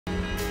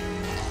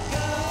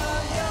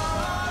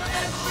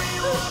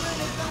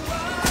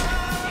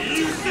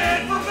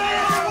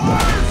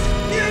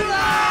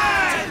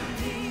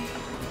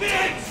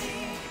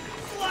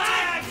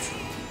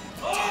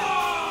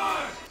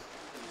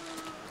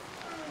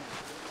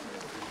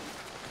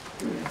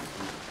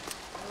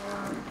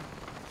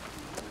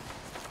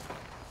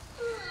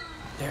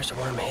There's the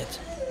wormheads.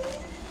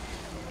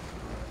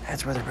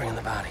 That's where they're bringing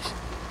the bodies.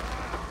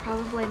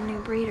 Probably the new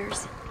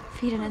breeders,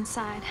 feeding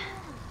inside.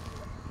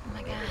 Oh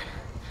my God.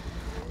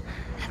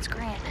 That's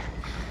Grant.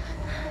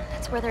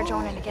 That's where they're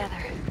joining together.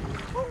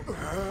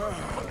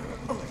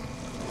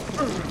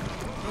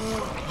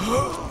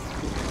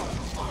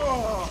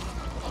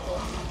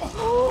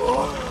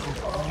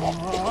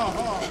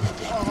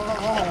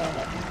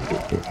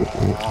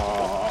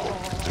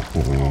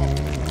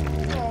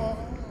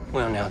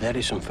 Well, now, that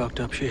is some fucked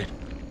up shit.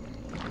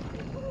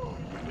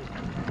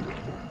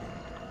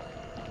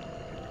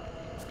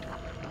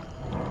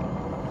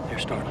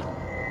 There's Starla.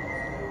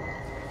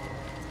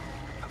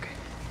 Okay.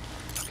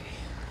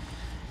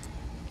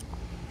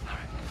 All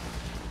right.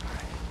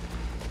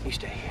 You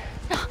stay here.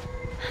 No,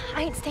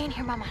 I ain't staying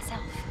here by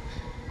myself.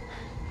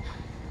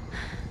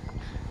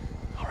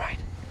 All right,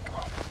 come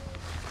on.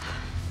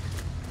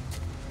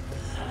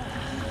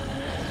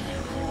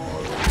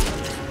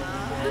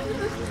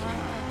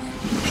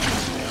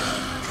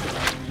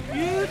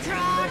 You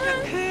tried to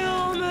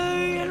kill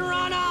me and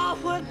run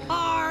off with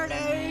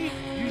Party.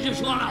 You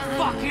just wanna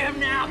fuck him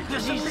now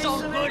because he's so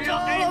good looking?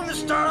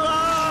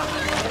 Starla!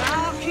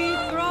 I'll keep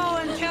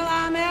throwing till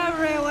I'm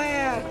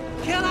everywhere.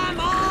 Till I'm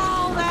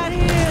all that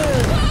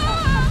is.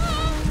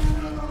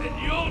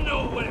 And you'll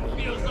know what it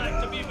feels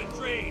like to be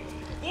betrayed.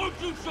 Won't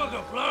you,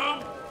 Sugar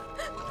Plum?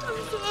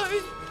 I'm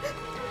sorry.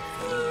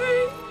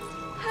 Sorry.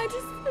 I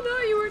just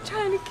thought you were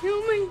trying to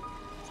kill me.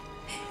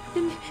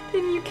 And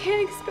then you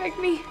can't expect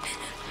me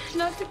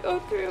not to go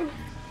through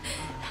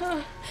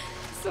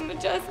some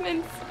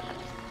adjustments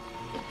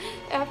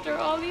after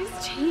all these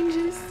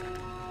changes.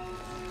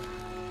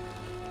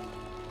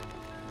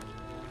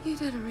 You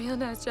did a real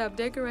nice job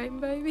decorating,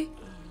 baby.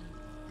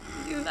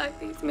 You like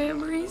these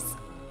memories?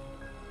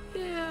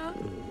 Yeah.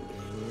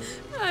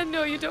 I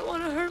know you don't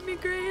want to hurt me,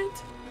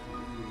 Grant.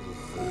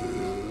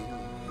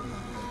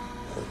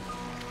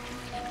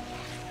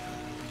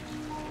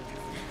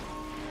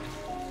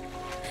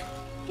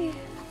 Yeah.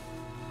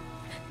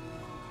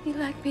 You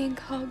like being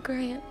called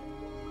Grant,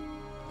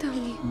 don't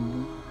you?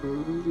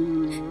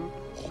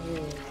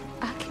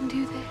 I can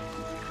do that.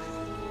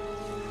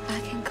 I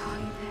can call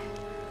you that.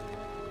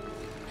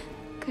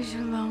 'Cause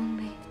you're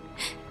lonely,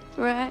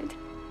 right?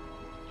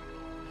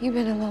 You've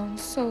been alone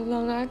so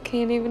long, I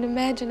can't even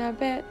imagine, I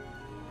bet.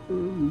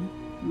 You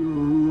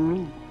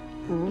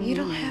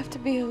don't have to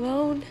be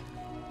alone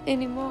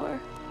anymore.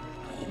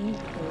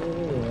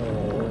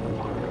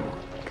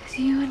 'Cause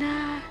you and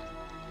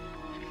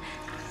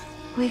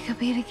we could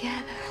be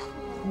together.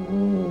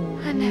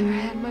 I never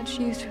had much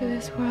use for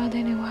this world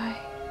anyway.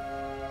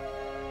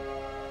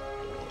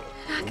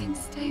 And I can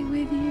stay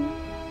with you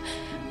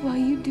while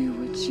you do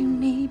what you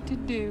need to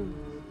do.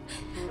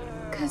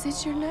 'Cause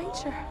it's your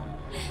nature.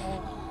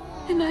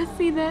 And I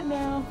see that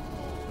now.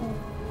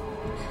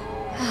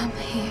 I'm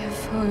here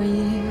for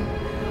you.